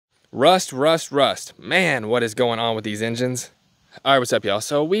Rust, rust, rust. Man, what is going on with these engines? All right, what's up, y'all?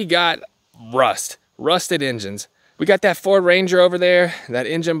 So we got rusted engines. We got that Ford Ranger over there. That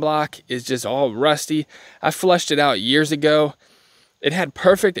engine block is just all rusty. I flushed it out years ago. It had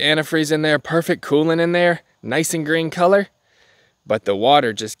perfect antifreeze in there, perfect coolant in there, nice and green color. But the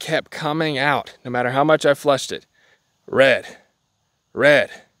water just kept coming out, no matter how much I flushed it. Red, red,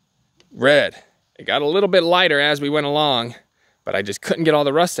 red. It got a little bit lighter as we went along, but I just couldn't get all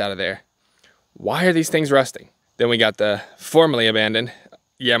the rust out of there. Why are these things rusting? Then we got the formerly abandoned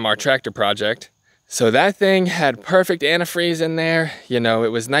Yanmar tractor project. So that thing had perfect antifreeze in there. You know, it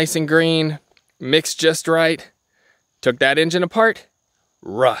was nice and green, mixed just right. Took that engine apart,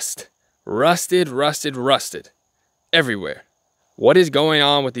 rust. Rusted, rusted, rusted. Everywhere. What is going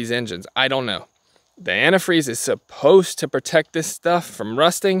on with these engines? I don't know. The antifreeze is supposed to protect this stuff from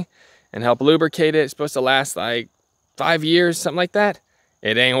rusting and help lubricate it. It's supposed to last like 5 years, something like that.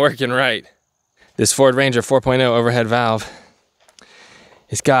 It ain't working right. This Ford Ranger 4.0 overhead valve,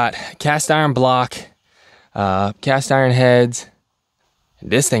 it's got cast iron block, cast iron heads.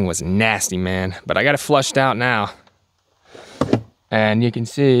 This thing was nasty, man, but I got it flushed out now. And you can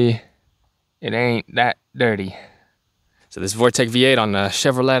see it ain't that dirty. So this Vortec V8 on the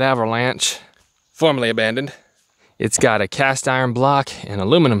Chevrolet Avalanche, formerly abandoned. It's got a cast iron block and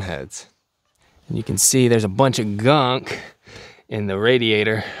aluminum heads. And you can see there's a bunch of gunk in the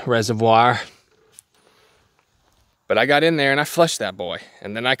radiator reservoir. But I got in there and I flushed that boy.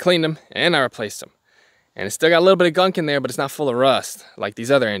 And then I cleaned them and I replaced them. And it's still got a little bit of gunk in there, but it's not full of rust like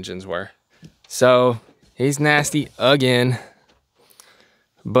these other engines were. So he's nasty again.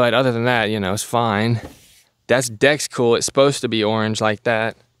 But other than that, you know, it's fine. That's deck's cool. It's supposed to be orange like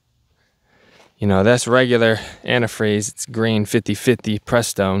that. You know, that's regular antifreeze. It's green 50/50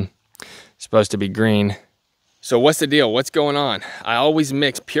 Prestone. It's supposed to be green. So what's the deal? What's going on? I always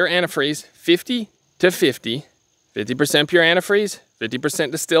mix pure antifreeze, 50 to 50. 50% pure antifreeze,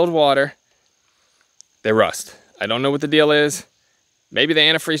 50% distilled water. They rust. I don't know what the deal is. Maybe the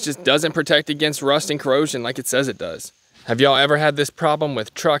antifreeze just doesn't protect against rust and corrosion like it says it does. Have y'all ever had this problem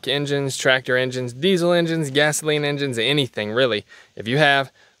with truck engines, tractor engines, diesel engines, gasoline engines, anything really? If you have,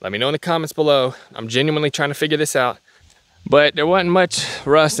 let me know in the comments below. I'm genuinely trying to figure this out. But there wasn't much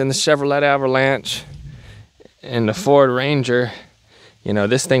rust in the Chevrolet Avalanche and the Ford Ranger. You know,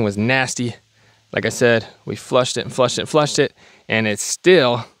 this thing was nasty. Like I said, we flushed it and flushed it and flushed it, and it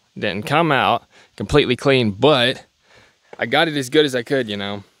still didn't come out completely clean, but I got it as good as I could, you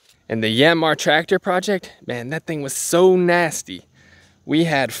know. And the Yanmar tractor project, man, that thing was so nasty. We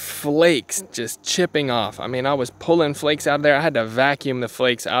had flakes just chipping off. I mean, I was pulling flakes out of there. I had to vacuum the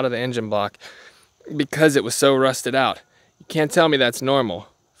flakes out of the engine block because it was so rusted out. You can't tell me that's normal.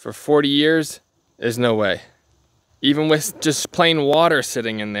 For 40 years, there's no way. Even with just plain water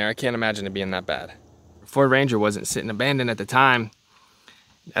sitting in there, I can't imagine it being that bad. Ford Ranger wasn't sitting abandoned at the time.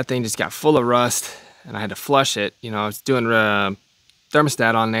 That thing just got full of rust and I had to flush it. You know, I was doing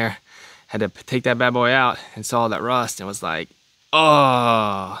thermostat on there. Had to take that bad boy out and saw that rust and was like,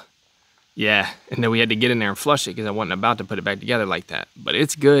 oh, yeah. And then we had to get in there and flush it because I wasn't about to put it back together like that. But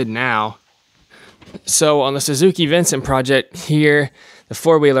it's good now. So on the Suzuki Vincent project here, the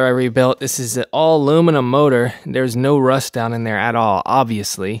four-wheeler I rebuilt, this is an all aluminum motor. There's no rust down in there at all,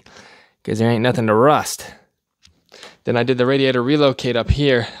 obviously, because there ain't nothing to rust. Then I did the radiator relocate up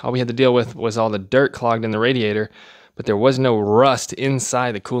here. All we had to deal with was all the dirt clogged in the radiator, but there was no rust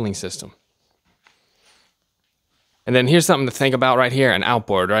inside the cooling system. And then here's something to think about right here, an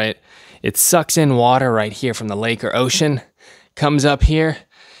outboard, right? It sucks in water right here from the lake or ocean, comes up here,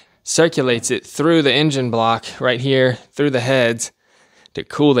 circulates it through the engine block right here, through the heads to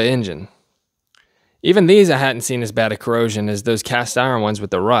cool the engine. Even these I hadn't seen as bad a corrosion as those cast iron ones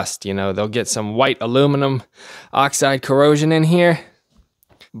with the rust. You know, they'll get some white aluminum oxide corrosion in here,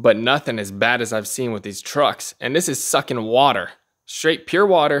 but nothing as bad as I've seen with these trucks. And this is sucking water. Straight pure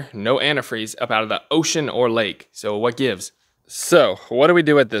water, no antifreeze, up out of the ocean or lake. So what gives? So what do we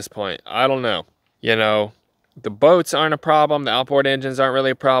do at this point? I don't know. You know, the boats aren't a problem. The outboard engines aren't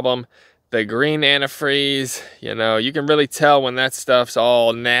really a problem. The green antifreeze, you know, you can really tell when that stuff's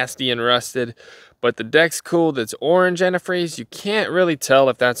all nasty and rusted. But the deck's cool, that's orange antifreeze, you can't really tell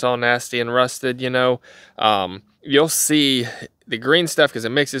if that's all nasty and rusted, you know. You'll see the green stuff because it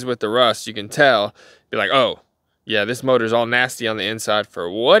mixes with the rust. You can tell, be like, oh, yeah, this motor's all nasty on the inside for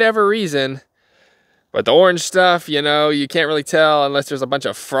whatever reason. But the orange stuff, you know, you can't really tell unless there's a bunch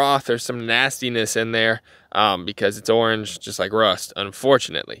of froth or some nastiness in there because it's orange just like rust,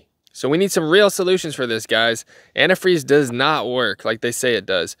 unfortunately. So we need some real solutions for this, guys. Antifreeze does not work like they say it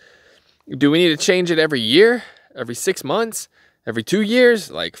does. Do we need to change it every year? Every 6 months? Every 2 years,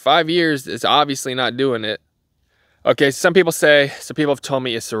 like 5 years, it's obviously not doing it. Okay, some people have told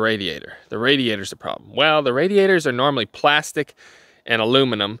me it's the radiator. The radiator's the problem. Well, the radiators are normally plastic and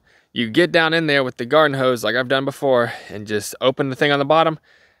aluminum. You get down in there with the garden hose like I've done before and just open the thing on the bottom,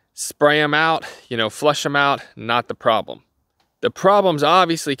 spray them out, you know, flush them out, not the problem. The problem's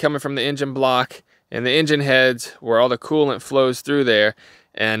obviously coming from the engine block and the engine heads where all the coolant flows through there,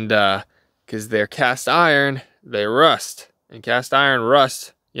 and because they're cast iron, they rust. And cast iron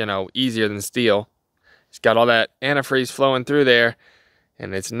rusts, you know, easier than steel. It's got all that antifreeze flowing through there,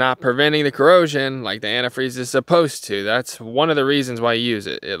 and it's not preventing the corrosion like the antifreeze is supposed to. That's one of the reasons why you use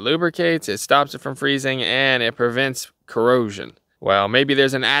it. It lubricates, it stops it from freezing, and it prevents corrosion. Well, maybe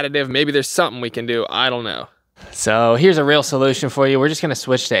there's an additive, maybe there's something we can do, I don't know. So here's a real solution for you. We're just gonna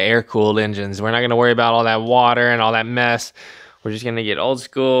switch to air-cooled engines. We're not gonna worry about all that water and all that mess. We're just gonna get old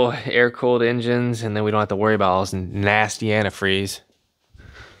school air-cooled engines, and then we don't have to worry about all this nasty antifreeze.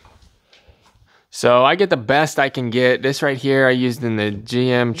 So I get the best I can get. This right here I used in the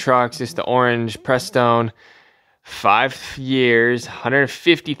GM trucks, just the orange Prestone. 5 years,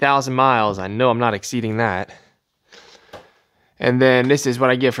 150,000 miles. I know I'm not exceeding that. And then this is what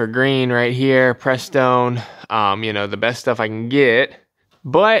I get for green right here, Prestone. You know, the best stuff I can get,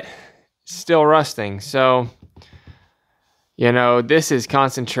 but still rusting. So, you know, this is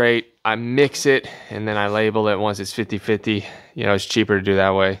concentrate. I mix it and then I label it once it's 50-50. You know, it's cheaper to do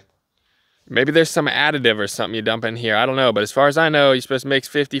that way. Maybe there's some additive or something you dump in here. I don't know, but as far as I know, you're supposed to mix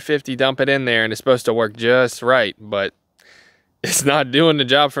 50-50, dump it in there, and it's supposed to work just right, but it's not doing the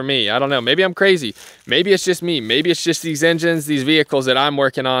job for me. I don't know. Maybe I'm crazy. Maybe it's just me. Maybe it's just these engines, these vehicles that I'm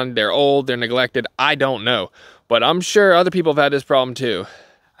working on. They're old, they're neglected. I don't know, but I'm sure other people have had this problem too.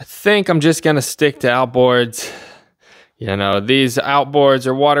 I think I'm just gonna stick to outboards. You know, these outboards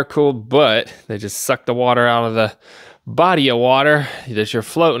are water cooled, but they just suck the water out of the body of water that you're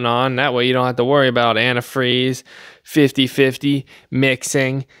floating on. That way you don't have to worry about antifreeze, 50-50,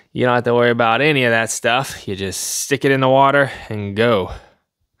 mixing. You don't have to worry about any of that stuff. You just stick it in the water and go.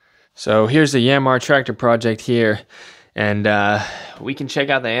 So here's the Yanmar tractor project here. And we can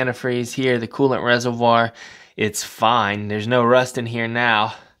check out the antifreeze here, the coolant reservoir. It's fine. There's no rust in here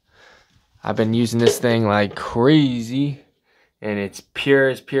now. I've been using this thing like crazy, and it's pure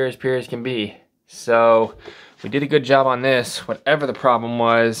as can be. So we did a good job on this. Whatever the problem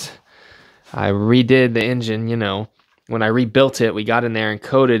was, I redid the engine, you know. When I rebuilt it, we got in there and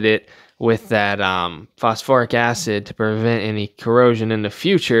coated it with that phosphoric acid to prevent any corrosion in the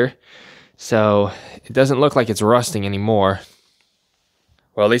future. So it doesn't look like it's rusting anymore.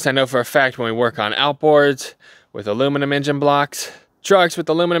 Well, at least I know for a fact when we work on outboards with aluminum engine blocks, trucks with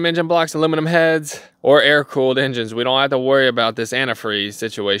aluminum engine blocks, aluminum heads, or air-cooled engines, we don't have to worry about this antifreeze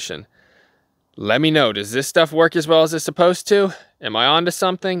situation. Let me know, does this stuff work as well as it's supposed to? Am I onto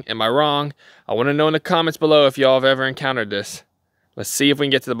something? Am I wrong? I want to know in the comments below if y'all have ever encountered this. Let's see if we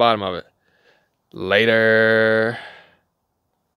can get to the bottom of it. Later.